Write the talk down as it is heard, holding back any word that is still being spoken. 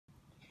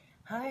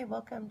Hi,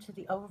 welcome to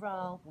the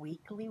overall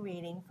weekly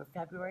reading for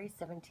February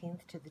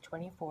 17th to the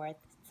 24th,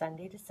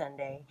 Sunday to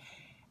Sunday.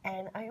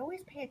 And I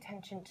always pay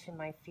attention to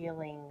my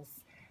feelings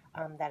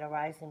that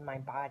arise in my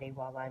body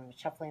while I'm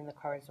shuffling the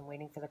cards and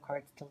waiting for the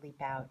cards to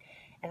leap out.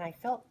 And I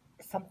felt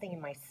something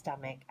in my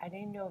stomach. I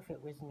didn't know if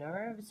it was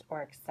nerves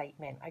or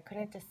excitement. I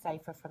couldn't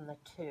decipher from the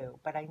two,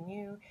 but I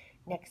knew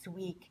next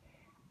week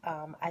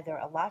either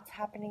a lot's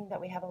happening that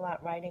we have a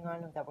lot riding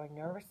on that we're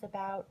nervous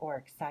about or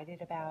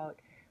excited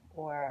about,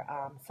 or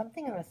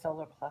something in the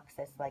solar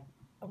plexus, like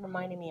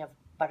reminding me of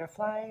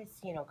butterflies,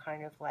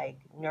 kind of like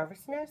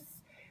nervousness.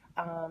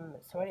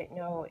 So I didn't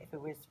know if it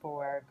was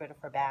for good or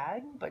for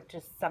bad, but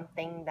just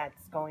something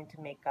that's going to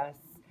make us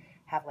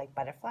have like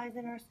butterflies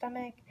in our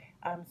stomach.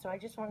 So I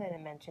just wanted to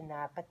mention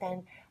that. But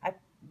then I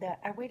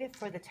I waited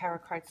for the tarot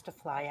cards to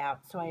fly out.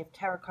 So I have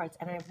tarot cards,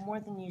 and I have more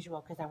than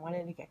usual because I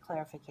wanted to get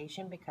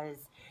clarification, because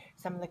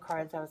some of the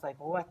cards I was like,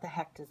 well, what the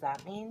heck does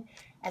that mean?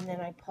 And then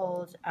I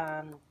pulled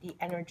the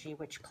energy,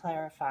 which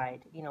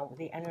clarified,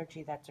 the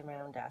energy that's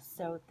around us.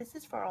 So this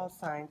is for all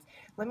signs.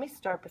 Let me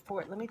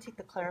take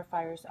the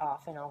clarifiers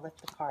off, and I'll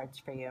lift the cards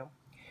for you.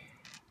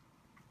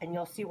 And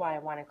you'll see why I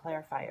wanted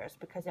clarifiers,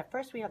 because at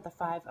first we have the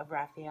Five of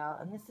Raphael,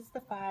 and this is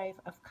the Five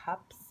of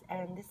Cups,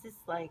 and this is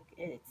like,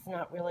 it's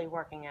not really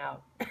working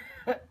out.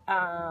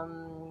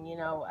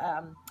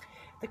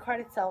 The card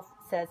itself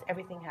says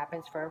everything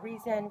happens for a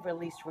reason,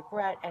 release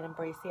regret, and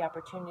embrace the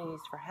opportunities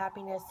for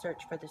happiness,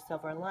 search for the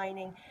silver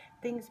lining.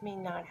 Things may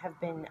not have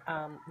been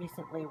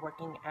recently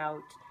working out.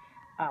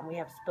 We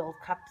have spilled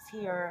cups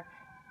here.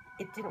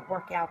 It didn't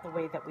work out the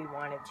way that we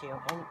wanted to.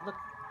 And look,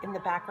 in the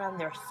background,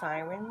 there are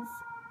sirens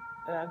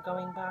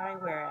going by,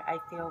 where I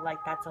feel like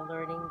that's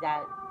alerting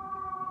that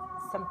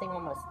something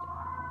almost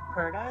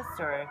hurt us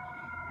or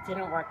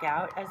didn't work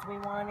out as we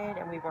wanted,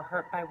 and we were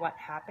hurt by what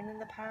happened in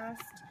the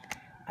past,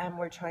 and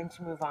we're trying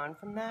to move on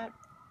from that.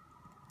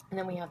 And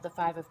then we have the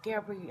Five of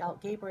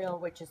Gabriel,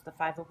 which is the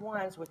Five of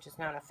Wands, which is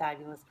not a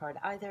fabulous card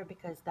either,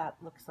 because that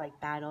looks like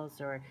battles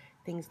or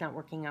things not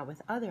working out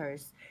with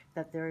others,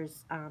 that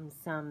there's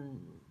some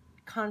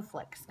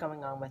conflicts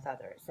going on with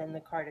others. And the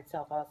card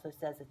itself also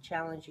says a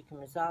challenge you can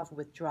resolve,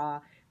 withdraw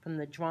from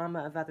the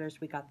drama of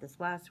others. We got this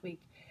last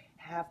week.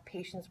 Have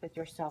patience with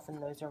yourself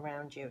and those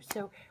around you.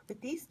 So with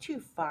these two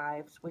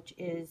fives, which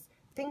is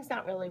things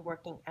not really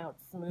working out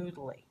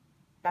smoothly,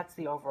 that's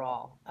the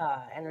overall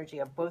energy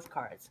of both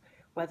cards,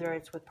 whether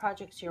it's with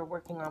projects you're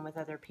working on with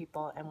other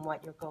people and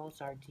what your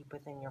goals are deep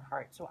within your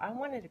heart. So I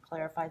wanted to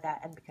clarify that.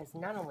 And because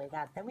not only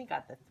that, then we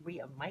got the Three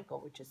of Michael,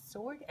 which is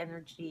sword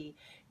energy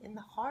in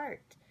the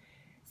heart.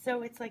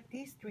 So it's like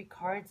these three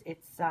cards,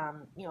 it's,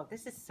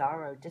 this is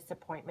sorrow,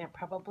 disappointment,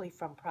 probably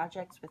from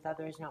projects with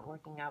others not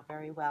working out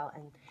very well,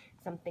 and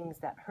some things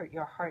that hurt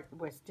your heart,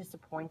 was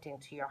disappointing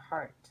to your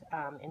heart,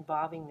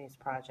 involving these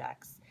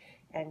projects.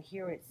 And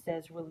here it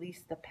says,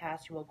 release the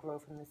past, you will grow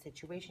from the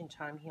situation,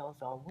 time heals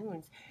all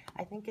wounds.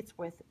 I think it's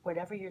with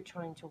whatever you're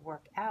trying to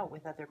work out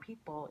with other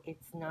people,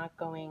 it's not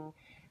going,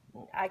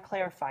 I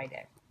clarified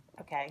it.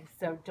 Okay,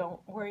 so don't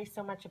worry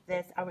so much of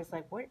this. I was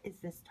like, what is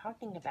this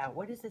talking about?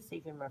 What is this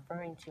even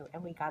referring to?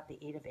 And we got the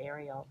Eight of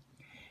Ariel.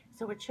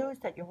 So it shows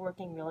that you're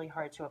working really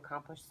hard to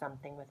accomplish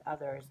something with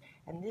others.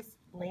 And this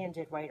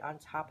landed right on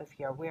top of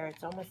here, where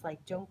it's almost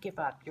like, don't give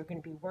up. You're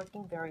going to be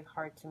working very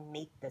hard to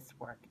make this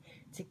work,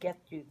 to get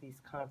through these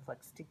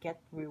conflicts, to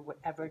get through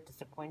whatever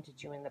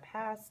disappointed you in the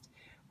past,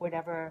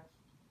 whatever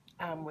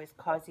was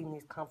causing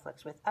these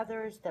conflicts with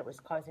others, that was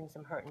causing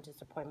some hurt and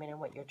disappointment in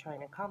what you're trying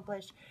to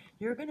accomplish.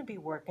 You're going to be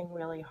working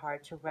really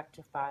hard to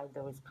rectify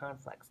those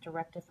conflicts, to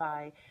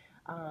rectify,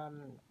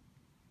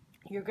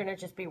 you're going to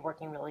just be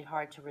working really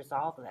hard to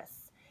resolve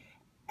this.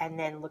 And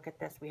then look at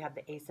this, we have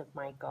the Ace of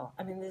Michael.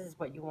 I mean, this is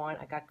what you want.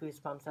 I got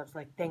goosebumps. I was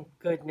like, thank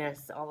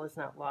goodness, all is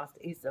not lost.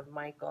 Ace of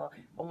Michael,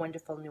 a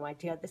wonderful new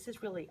idea. This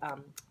is really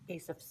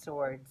Ace of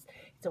Swords.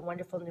 It's a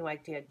wonderful new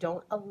idea.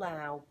 Don't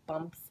allow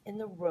bumps in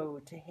the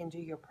road to hinder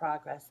your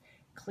progress.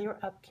 Clear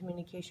up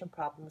communication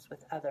problems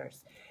with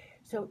others.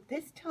 So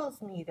this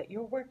tells me that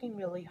you're working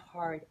really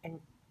hard, and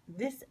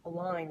this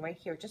line right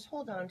here, just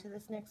hold on to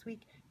this next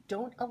week.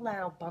 Don't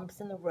allow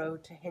bumps in the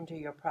road to hinder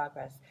your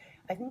progress.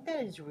 I think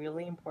that is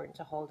really important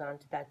to hold on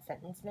to that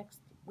sentence next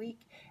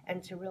week,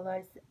 and to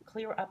realize,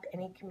 clear up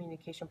any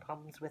communication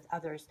problems with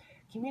others.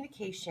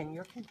 Communication,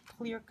 your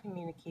clear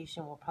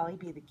communication will probably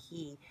be the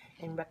key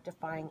in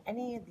rectifying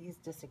any of these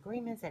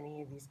disagreements,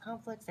 any of these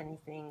conflicts,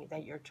 anything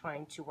that you're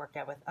trying to work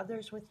out with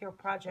others with your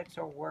projects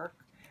or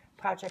work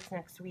projects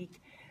next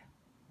week.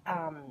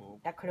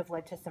 That could have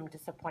led to some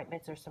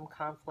disappointments or some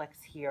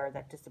conflicts here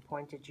that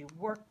disappointed you.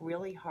 Work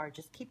really hard.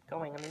 Just keep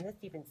going. I mean, this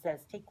even says,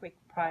 take great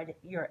pride.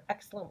 You're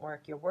excellent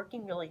work. You're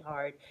working really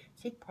hard.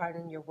 Take pride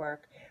in your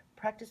work.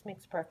 Practice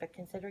makes perfect.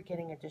 Consider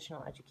getting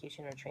additional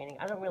education or training.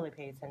 I don't really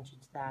pay attention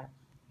to that.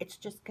 It's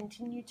just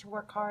continue to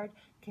work hard.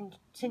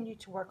 Continue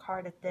to work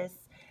hard at this.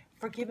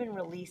 Forgive and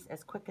release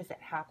as quick as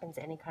it happens,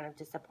 any kind of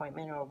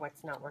disappointment or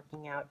what's not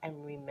working out.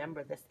 And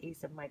remember this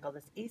Ace of Michael,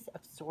 this Ace of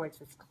Swords,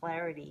 this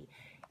clarity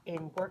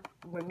in work,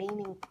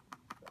 remaining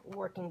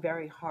working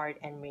very hard.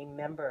 And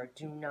remember,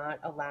 do not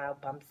allow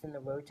bumps in the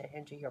road to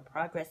hinder your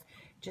progress.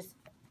 Just,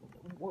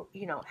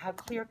 you know, have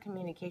clear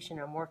communication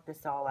and work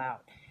this all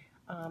out.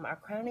 Our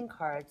crowning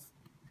cards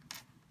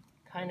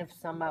kind of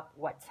sum up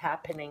what's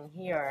happening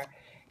here.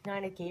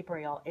 Nine of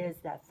Gabriel is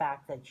that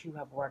fact that you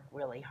have worked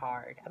really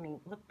hard. I mean,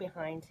 look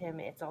behind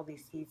him. It's all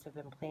these seeds have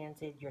been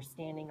planted. You're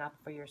standing up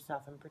for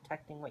yourself and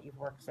protecting what you've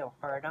worked so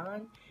hard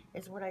on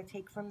is what I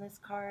take from this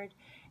card.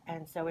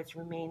 And so it's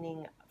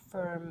remaining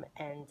firm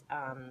and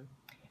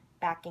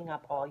backing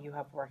up all you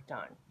have worked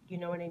on. You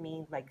know what I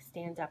mean? Like,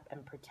 stand up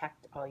and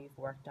protect all you've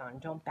worked on.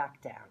 Don't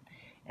back down.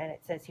 And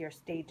it says here,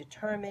 stay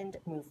determined,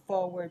 move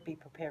forward, be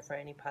prepared for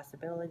any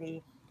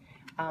possibility.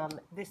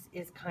 This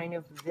is kind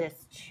of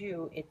this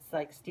too. It's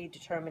like, stay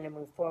determined and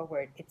move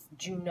forward. It's,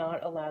 do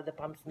not allow the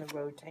bumps in the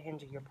road to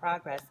hinder your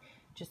progress.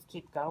 Just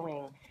keep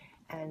going.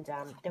 And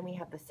then we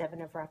have the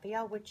Seven of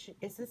Raphael, which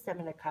is the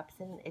Seven of Cups,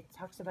 and it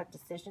talks about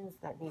decisions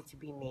that need to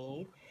be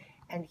made.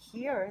 And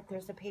here,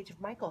 there's a Page of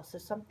Michael, so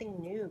something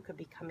new could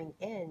be coming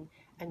in,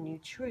 a new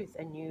truth,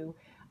 a new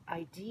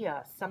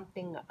idea,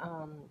 something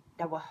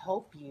that will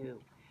help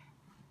you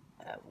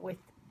with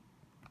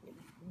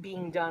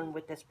being done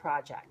with this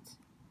project.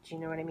 Do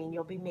you know what I mean?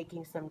 You'll be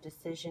making some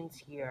decisions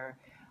here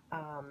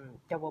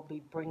that will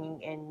be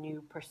bringing in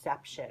new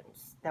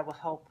perceptions that will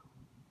help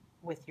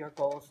with your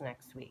goals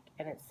next week.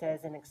 And it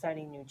says, an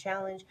exciting new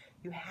challenge.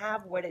 You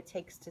have what it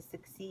takes to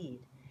succeed.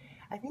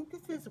 I think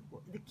this is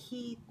the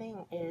key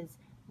thing, is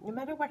no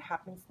matter what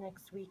happens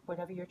next week,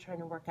 whatever you're trying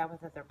to work out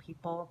with other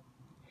people,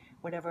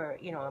 whatever,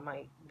 you know, it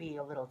might be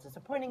a little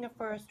disappointing at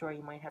first, or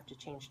you might have to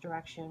change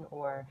direction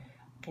or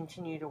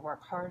continue to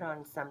work hard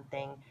on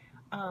something.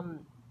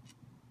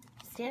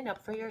 Stand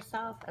up for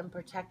yourself and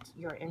protect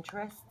your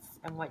interests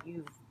and what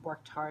you've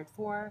worked hard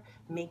for.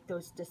 Make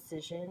those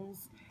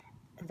decisions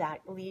that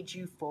lead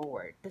you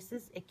forward. This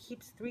is, it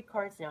keeps, 3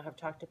 cards now have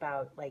talked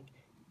about, like,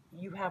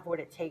 you have what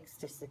it takes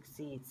to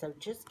succeed. So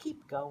just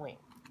keep going.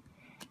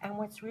 And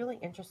what's really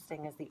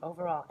interesting is the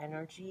overall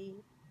energy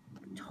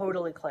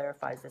totally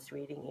clarifies this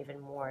reading even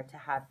more, to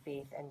have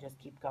faith and just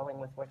keep going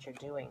with what you're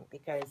doing,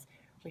 because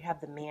we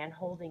have the man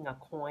holding a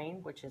coin,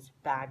 which is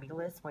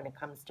fabulous when it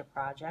comes to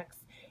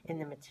projects in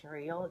the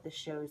material. This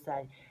shows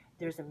that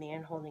there's a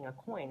man holding a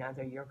coin.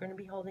 Either you're going to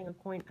be holding a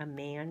coin, a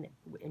man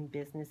in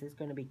business is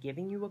going to be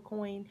giving you a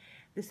coin.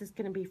 This is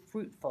going to be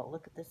fruitful.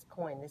 Look at this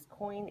coin. This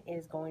coin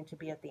is going to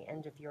be at the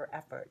end of your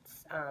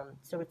efforts.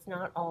 So it's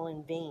not all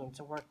in vain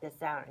to work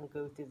this out and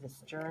go through this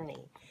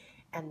journey.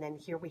 And then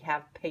here we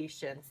have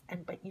patience.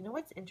 But you know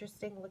what's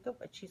interesting? Look at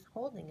what she's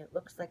holding. It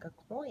looks like a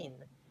coin,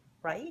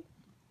 right?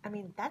 I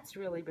mean, that's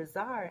really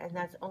bizarre. And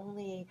that's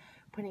only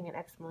putting an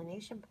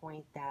exclamation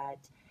point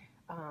that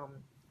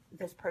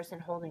this person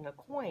holding a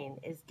coin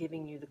is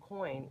giving you the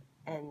coin,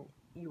 and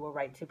you were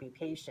right to be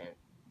patient.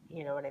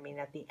 You know what I mean?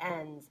 At the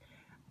end,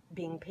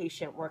 being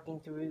patient, working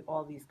through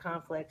all these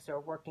conflicts, or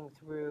working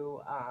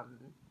through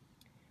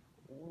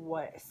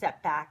what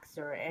setbacks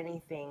or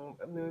anything,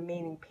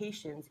 remaining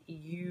patient,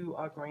 you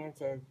are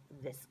granted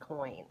this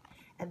coin.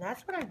 And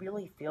that's what I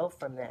really feel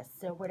from this.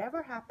 So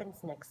whatever happens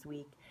next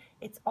week,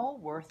 it's all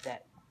worth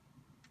it.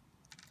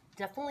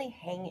 Definitely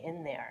hang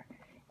in there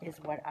is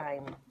what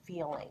I'm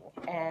feeling.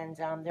 And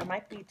there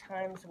might be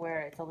times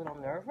where it's a little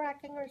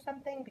nerve-wracking or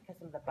something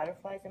because of the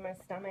butterflies in my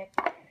stomach.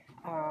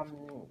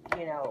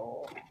 You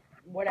know,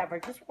 whatever.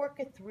 Just work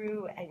it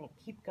through and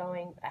keep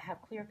going.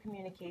 Have clear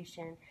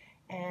communication.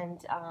 And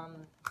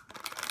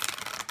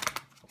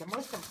the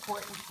most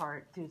important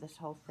part through this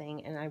whole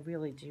thing, and I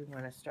really do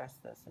want to stress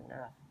this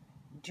enough,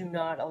 do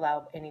not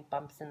allow any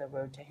bumps in the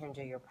road to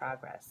hinder your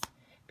progress.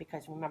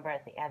 Because remember,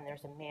 at the end,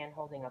 there's a man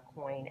holding a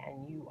coin,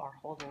 and you are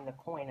holding the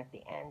coin at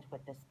the end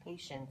with this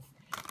patience.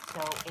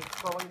 So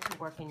it's going to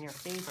work in your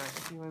favor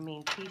if you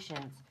remain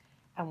patient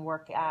and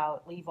work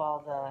out, leave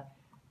all the,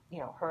 you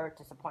know, hurt,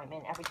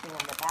 disappointment, everything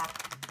in the back.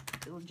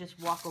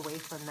 Just walk away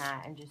from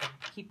that and just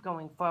keep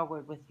going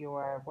forward with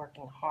your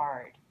working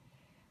hard.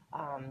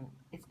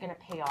 It's going to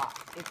pay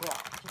off. It will.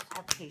 Just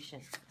have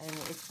patience. And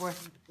it's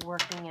worth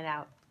working it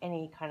out,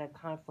 any kind of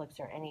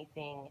conflicts or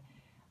anything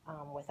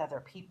with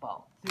other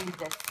people through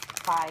this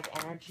 5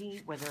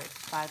 energy, whether it's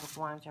 5 of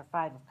Wands or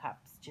 5 of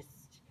Cups.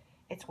 Just,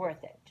 it's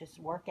worth it. Just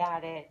work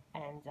at it,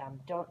 and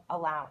don't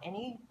allow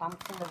any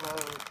bumps in the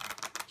road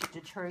to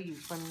deter you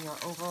from your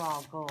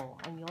overall goal,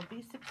 and you'll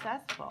be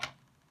successful.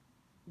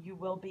 You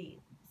will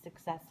be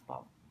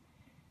successful.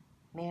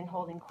 Man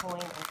holding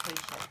coin and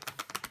patience.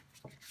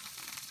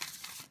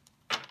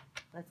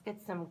 Let's get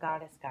some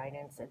goddess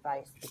guidance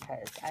advice,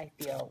 because I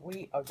feel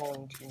we are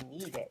going to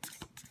need it.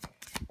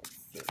 Let's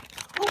see.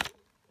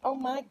 Oh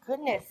my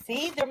goodness.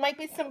 See, there might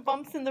be some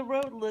bumps in the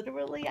road.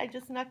 Literally, I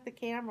just knocked the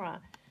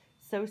camera.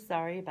 So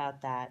sorry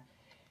about that.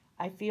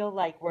 I feel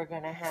like we're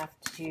going to have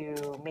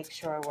to make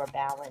sure we're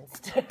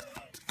balanced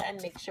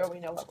and make sure we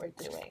know what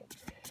we're doing.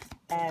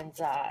 And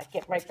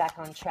get right back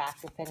on track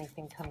if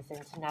anything comes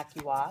in to knock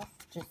you off.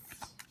 Just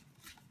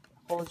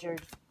hold your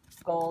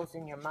goals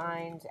in your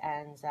mind,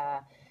 and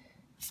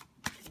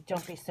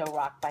don't be so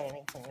rocked by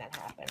anything that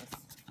happens.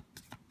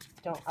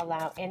 Don't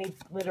allow any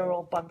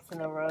literal bumps in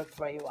the road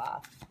throw you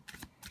off.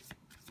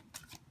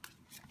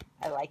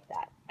 I like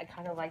that. I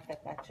kind of like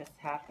that that just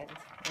happened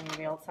in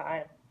real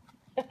time.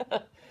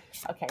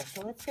 Okay,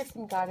 so let's get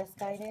some goddess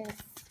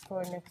guidance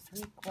for next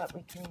week. What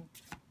we can,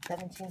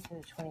 17th to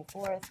the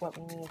 24th, what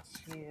we need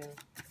to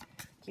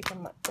keep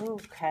in mind.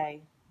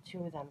 Okay,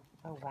 2 of them.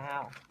 Oh,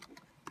 wow.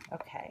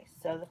 Okay,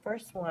 so the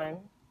first one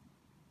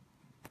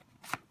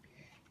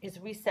is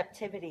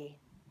receptivity.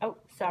 Oh,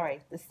 sorry,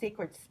 the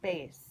sacred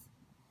space.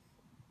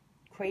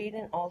 Create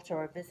an altar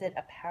or visit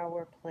a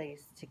power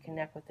place to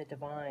connect with the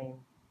divine.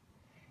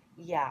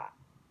 Yeah.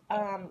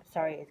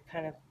 Sorry, it's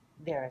kind of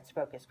there, it's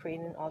focused. Create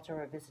an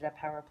altar or visit a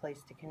power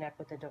place to connect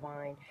with the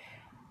divine.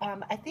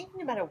 I think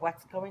no matter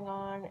what's going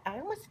on, I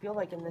almost feel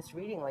like in this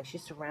reading, like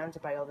she's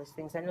surrounded by all these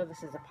things. I know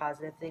this is a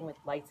positive thing with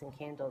lights and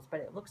candles, but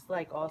it looks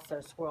like also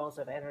swirls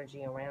of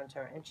energy around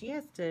her. And she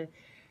has to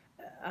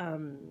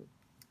um,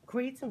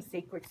 create some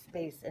sacred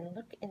space. And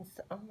look,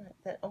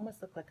 that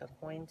almost looked like a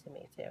coin to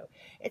me too.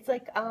 It's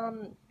like,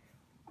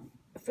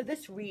 for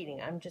this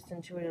reading, I'm just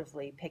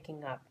intuitively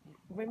picking up,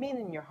 remain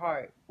in your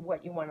heart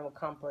what you want to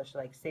accomplish.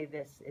 Like, say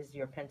this is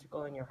your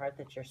pentacle in your heart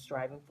that you're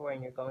striving for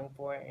and you're going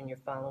for it and you're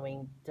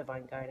following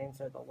divine guidance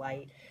or the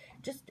light.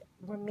 Just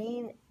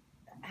remain,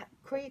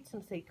 create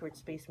some sacred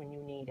space when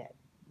you need it,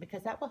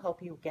 because that will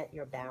help you get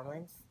your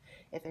balance.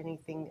 If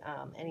anything,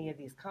 any of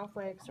these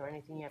conflicts or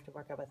anything you have to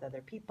work out with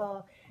other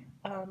people,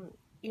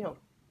 you know,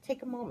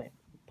 take a moment,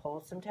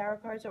 pull some tarot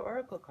cards or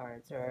oracle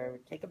cards, or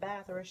take a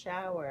bath or a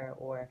shower,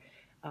 or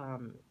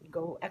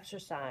go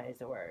exercise,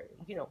 or,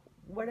 you know,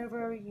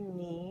 whatever you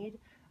need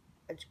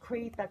to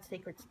create that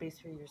sacred space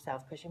for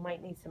yourself, because you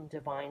might need some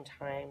divine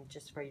time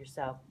just for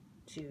yourself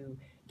to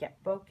get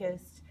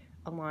focused,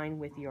 align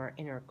with your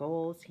inner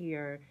goals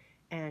here,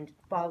 and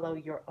follow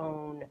your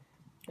own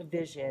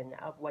vision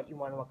of what you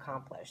want to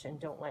accomplish, and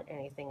don't let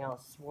anything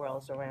else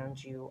swirls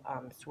around you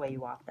sway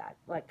you off that.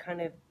 Like,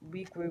 kind of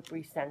regroup,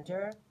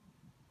 recenter,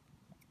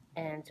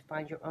 and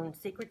find your own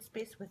sacred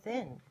space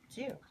within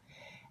too.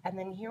 And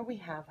then here we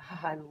have,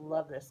 I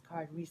love this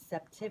card,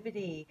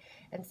 receptivity,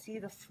 and see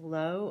the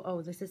flow.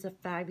 Oh, this is a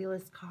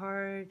fabulous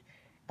card.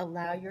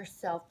 Allow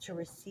yourself to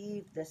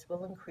receive. This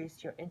will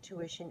increase your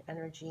intuition,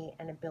 energy,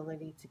 and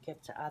ability to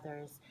give to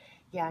others.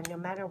 Yeah, no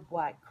matter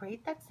what,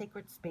 create that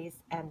sacred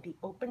space and be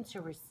open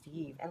to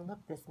receive. And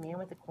look, this man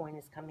with the coin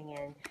is coming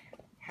in.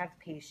 Have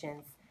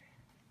patience.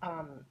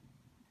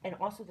 And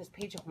also this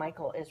Page of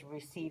Michael is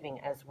receiving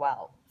as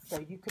well. So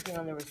you could be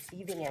on the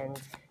receiving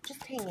end.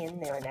 Just hang in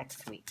there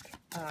next week.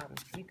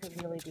 You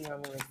could really be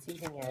on the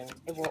receiving end.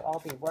 It will all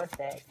be worth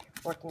it,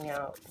 working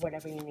out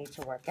whatever you need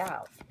to work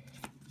out.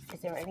 Is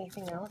there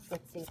anything else?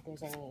 Let's see if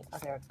there's any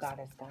other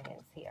goddess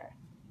guidance here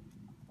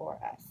for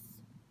us.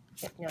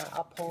 If not,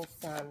 I'll pull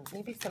some,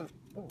 maybe some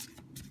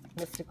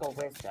mystical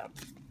wisdom.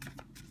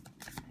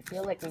 I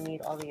feel like we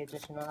need all the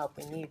additional help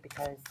we need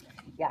because,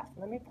 yeah,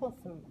 let me pull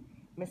some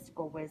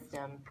mystical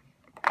wisdom,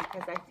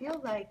 because I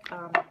feel like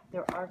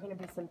there are going to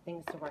be some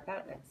things to work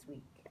out next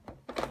week.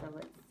 So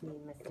let's see,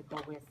 mystical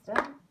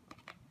wisdom.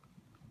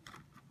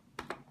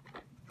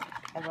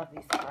 I love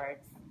these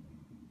cards.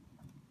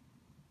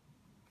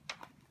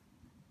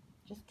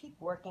 Just keep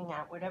working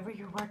at whatever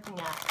you're working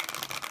at,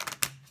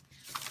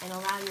 and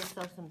allow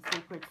yourself some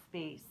sacred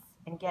space,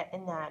 and get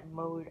in that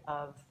mode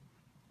of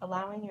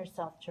allowing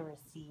yourself to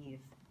receive.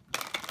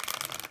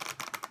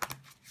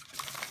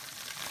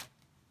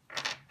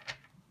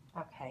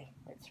 Okay,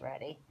 it's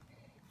ready.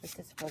 This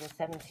is for the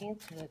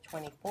 17th to the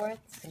 24th,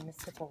 some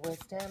mystical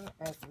wisdom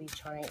as we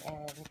try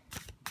and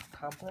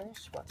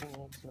accomplish what we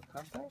need to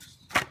accomplish.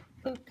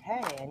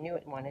 Okay, I knew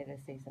it wanted to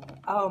say something.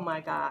 Oh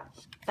my gosh,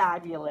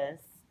 fabulous.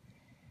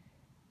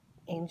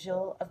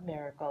 Angel of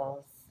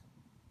Miracles.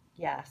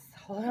 Yes,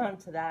 hold on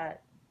to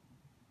that.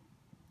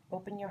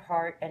 Open your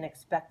heart and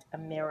expect a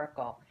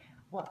miracle.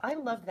 Well, I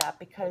love that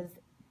because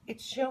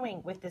it's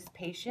showing with this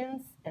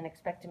patience and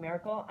expect a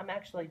miracle. I'm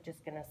actually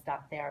just going to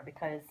stop there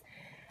because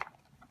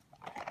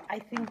I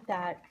think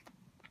that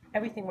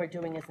everything we're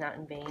doing is not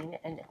in vain,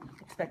 and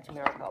expect a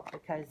miracle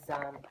because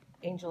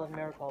Angel of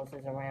Miracles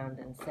is around,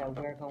 and so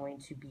we're going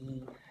to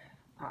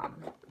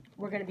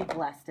be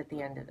blessed at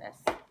the end of this.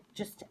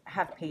 Just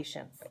have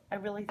patience. I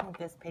really think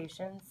this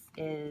patience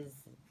is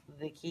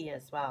the key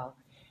as well,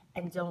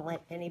 and don't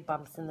let any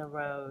bumps in the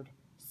road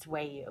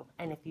sway you.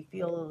 And if you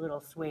feel a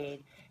little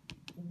swayed,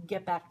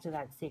 get back to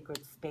that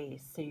sacred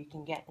space so you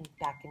can get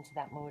back into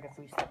that mode of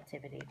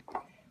receptivity.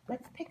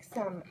 Let's pick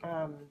some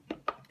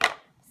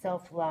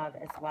self-love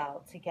as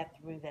well to get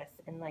through this,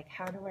 and like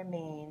how to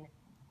remain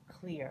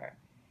clear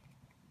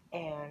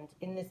and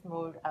in this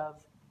mode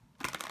of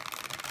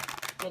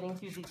getting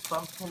through these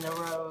bumps in the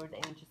road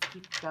and just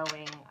keep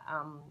going.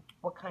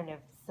 What kind of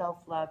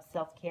self-love,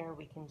 self-care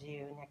we can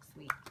do next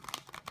week.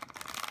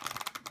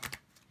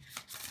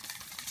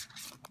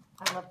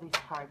 I love these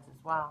cards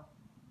as well.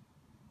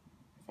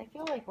 I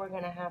feel like we're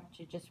going to have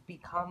to just be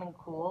calm and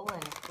cool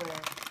and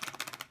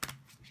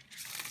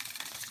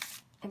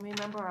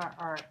remember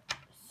our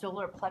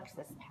solar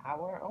plexus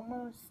power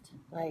almost.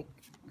 Like,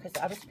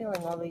 because I was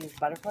feeling all these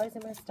butterflies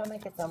in my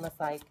stomach. It's almost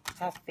like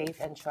have faith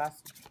and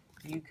trust.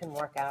 You can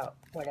work out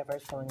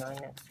whatever's going on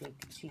next week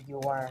to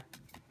your,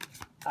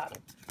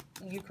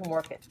 you can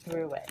work it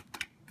through it.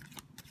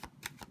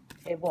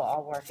 It will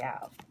all work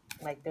out.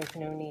 Like, there's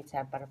no need to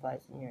have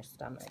butterflies in your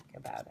stomach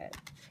about it.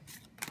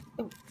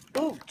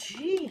 Oh,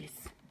 jeez.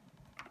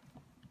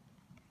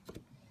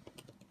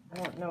 I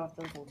don't know if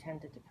those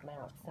intended to come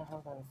out, so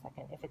hold on a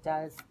second. If it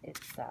does, it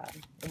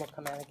will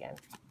come out again.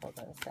 Hold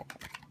on a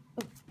second.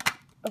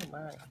 Oh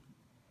my.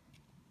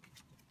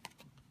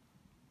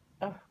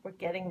 Oh, we're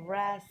getting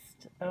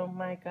rest. Oh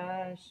my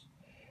gosh.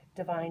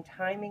 Divine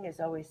timing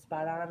is always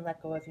spot on.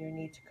 Let go of your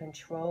need to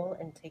control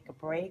and take a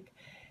break.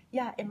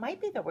 Yeah, it might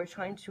be that we're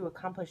trying to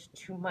accomplish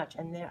too much,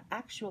 and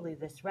actually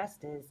this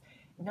rest is,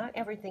 not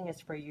everything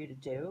is for you to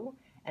do,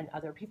 and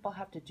other people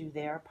have to do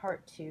their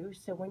part too.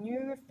 So when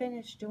you're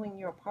finished doing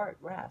your part,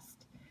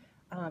 rest.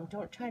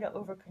 Don't try to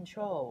over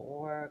control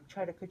or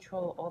try to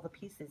control all the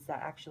pieces that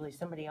actually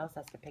somebody else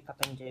has to pick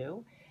up and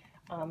do.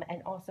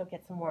 And also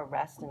get some more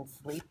rest and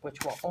sleep,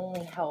 which will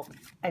only help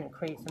and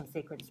create some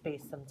sacred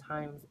space,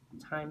 sometimes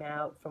time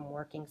out from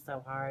working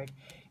so hard.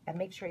 And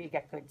make sure you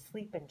get good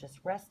sleep and just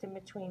rest in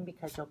between,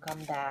 because you'll come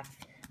back,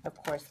 of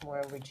course,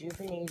 more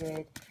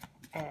rejuvenated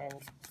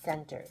and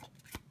centered,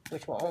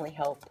 which will only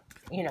help,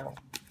 you know,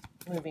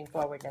 moving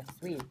forward next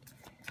week.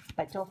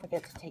 But don't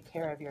forget to take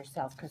care of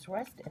yourself, because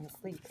rest and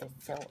sleep is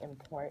so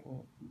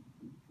important.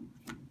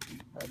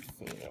 Let's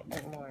see,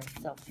 and more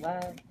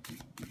self-love.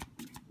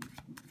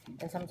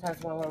 And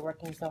sometimes when we're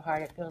working so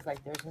hard, it feels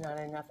like there's not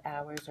enough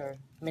hours or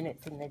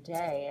minutes in the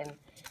day. And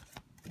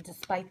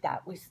despite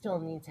that, we still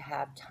need to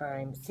have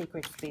time,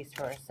 sacred space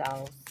for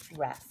ourselves,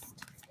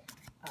 rest,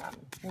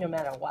 no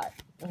matter what.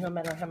 No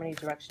matter how many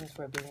directions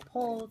we're being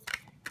pulled,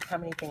 how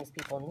many things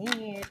people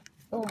need.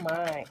 Oh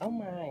my, oh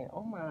my,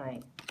 oh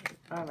my.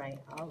 All right,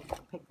 I'll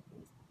pick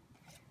these.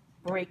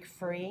 Break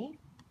free.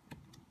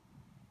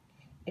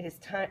 It is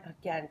time,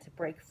 again, to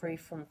break free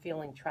from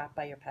feeling trapped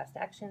by your past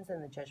actions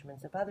and the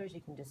judgments of others.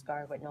 You can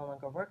discard what no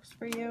longer works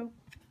for you.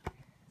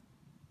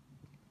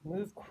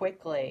 Move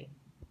quickly.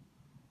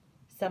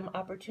 Some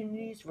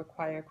opportunities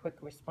require quick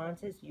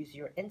responses. Use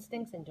your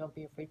instincts and don't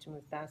be afraid to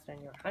move fast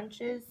on your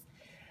hunches.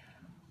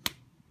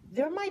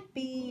 There might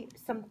be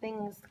some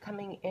things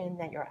coming in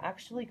that you're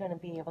actually going to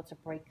be able to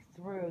break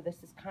through.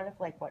 This is kind of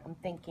like what I'm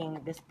thinking.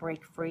 This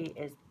break free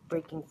is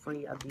breaking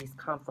free of these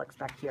conflicts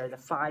back here, the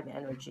 5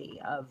 energy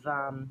of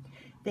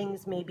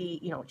things, maybe,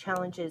 you know,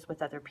 challenges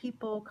with other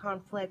people,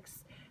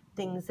 conflicts,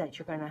 things that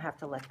you're going to have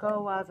to let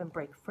go of and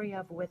break free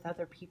of with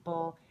other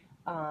people,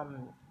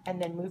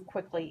 and then move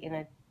quickly in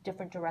a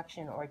different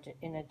direction or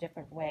in a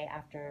different way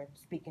after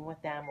speaking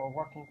with them or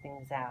working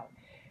things out.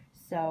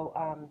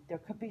 So there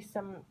could be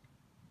some,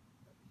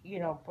 you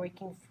know,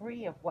 breaking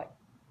free of what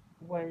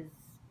was,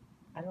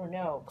 I don't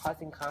know,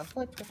 causing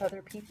conflict with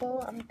other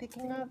people, I'm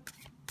picking up.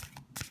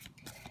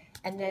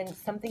 And then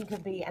something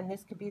could be, and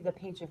this could be the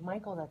Page of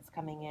Michael that's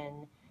coming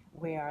in,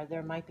 where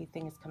there might be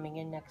things coming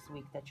in next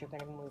week that you're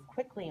going to move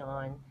quickly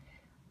on,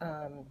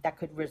 that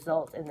could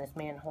result in this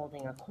man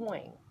holding a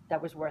coin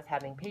that was worth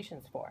having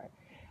patience for.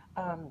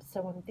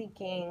 So I'm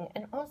thinking,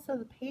 and also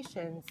the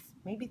patience,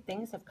 maybe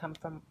things have come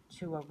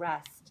to a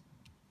rest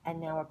and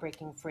now are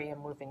breaking free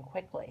and moving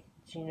quickly.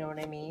 Do you know what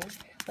I mean?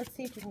 Let's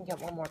see if we can get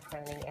one more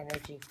crowning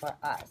energy for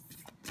us.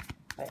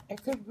 But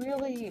it's a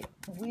really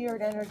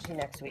weird energy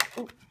next week.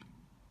 Ooh,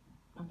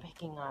 I'm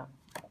picking up.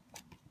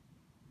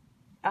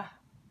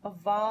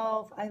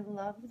 Evolve. I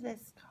love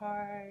this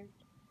card.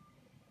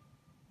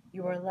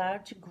 You are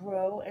allowed to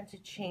grow and to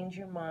change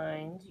your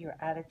mind, your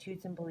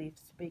attitudes and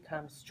beliefs to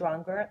become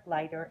stronger,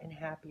 lighter, and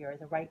happier.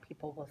 The right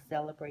people will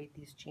celebrate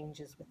these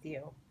changes with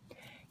you.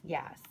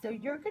 Yeah, so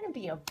you're going to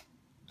be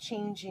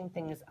changing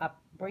things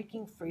up,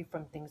 breaking free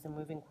from things and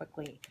moving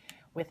quickly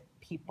with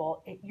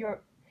people.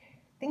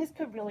 Things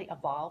could really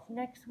evolve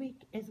next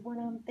week is what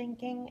I'm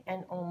thinking,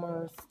 and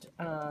almost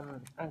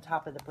on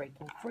top of the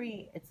breaking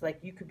free, it's like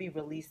you could be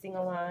releasing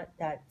a lot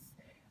that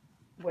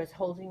was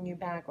holding you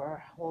back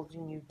or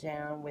holding you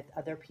down with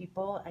other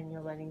people, and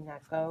you're letting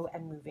that go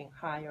and moving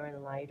higher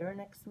and lighter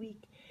next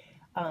week.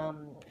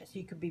 So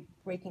you could be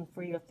breaking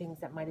free of things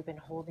that might have been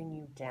holding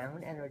you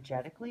down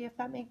energetically, if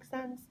that makes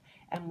sense,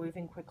 and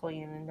moving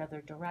quickly in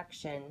another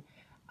direction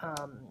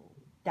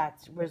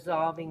that's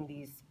resolving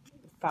these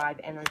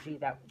 5 energy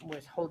that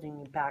was holding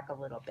you back a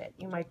little bit.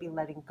 You might be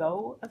letting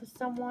go of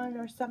someone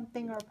or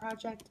something or a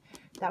project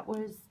that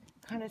was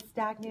kind of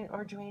stagnant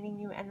or draining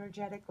you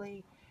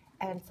energetically,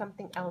 and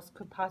something else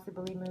could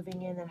possibly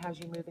moving in that has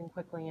you moving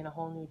quickly in a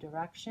whole new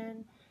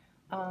direction.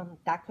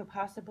 That could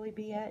possibly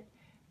be it.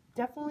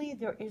 Definitely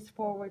there is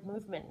forward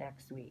movement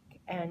next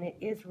week, and it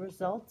is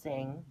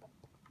resulting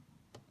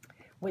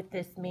with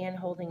this man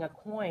holding a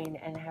coin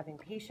and having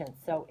patience.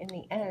 So in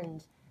the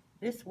end,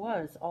 this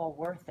was all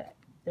worth it.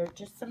 There are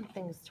just some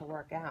things to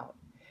work out.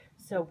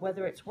 So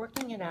whether it's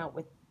working it out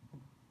with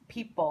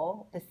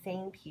people, the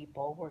same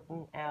people,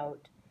 working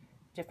out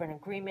different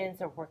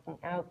agreements or working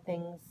out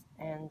things,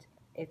 and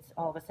it's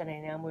all of a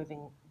sudden now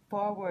moving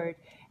forward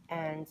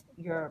and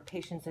your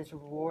patience is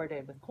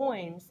rewarded with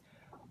coins,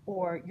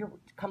 or you're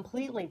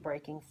completely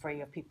breaking free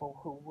of people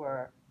who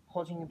were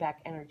holding you back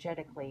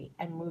energetically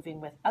and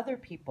moving with other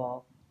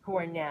people who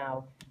are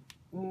now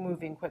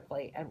moving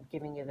quickly and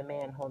giving you the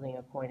man holding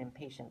a coin and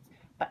patience.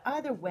 But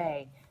either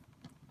way,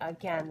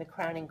 again, the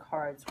crowning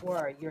cards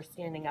were you're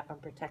standing up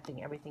and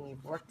protecting everything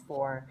you've worked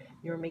for.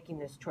 You're making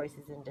those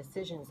choices and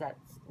decisions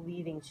that's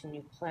leading to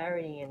new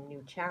clarity and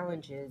new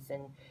challenges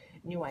and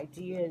new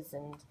ideas,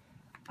 and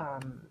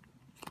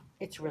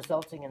it's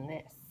resulting in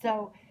this.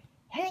 So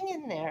hang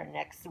in there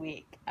next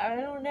week. I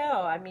don't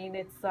know. I mean,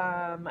 it's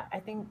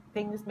I think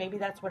things, maybe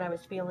that's what I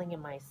was feeling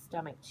in my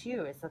stomach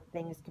too, is that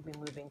things could be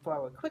moving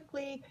forward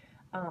quickly.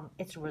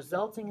 It's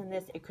resulting in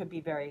this. It could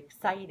be very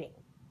exciting,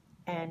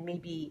 and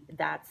maybe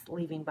that's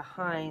leaving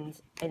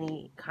behind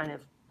any kind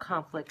of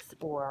conflicts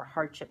or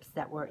hardships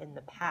that were in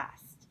the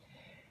past.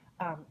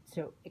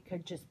 So it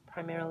could just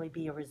primarily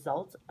be a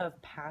result of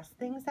past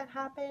things that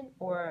happen,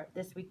 or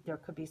this week there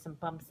could be some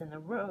bumps in the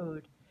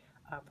road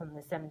from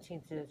the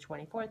 17th to the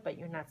 24th, but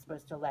you're not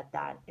supposed to let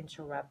that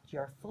interrupt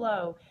your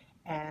flow.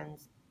 And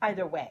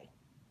either way,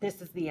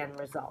 this is the end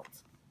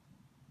result.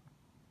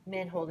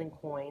 Man holding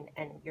coin,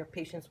 and your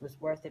patience was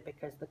worth it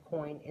because the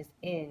coin is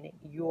in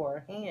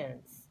your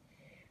hands.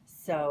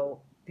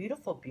 So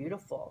beautiful,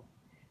 beautiful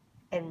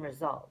end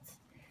results.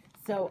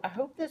 So I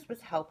hope this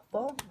was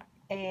helpful,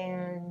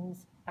 and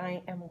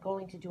I am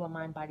going to do a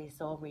mind, body,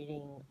 soul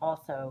reading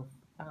also.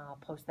 I'll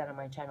post that on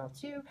my channel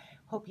too.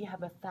 Hope you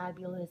have a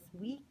fabulous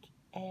week,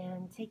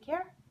 and take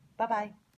care. Bye-bye.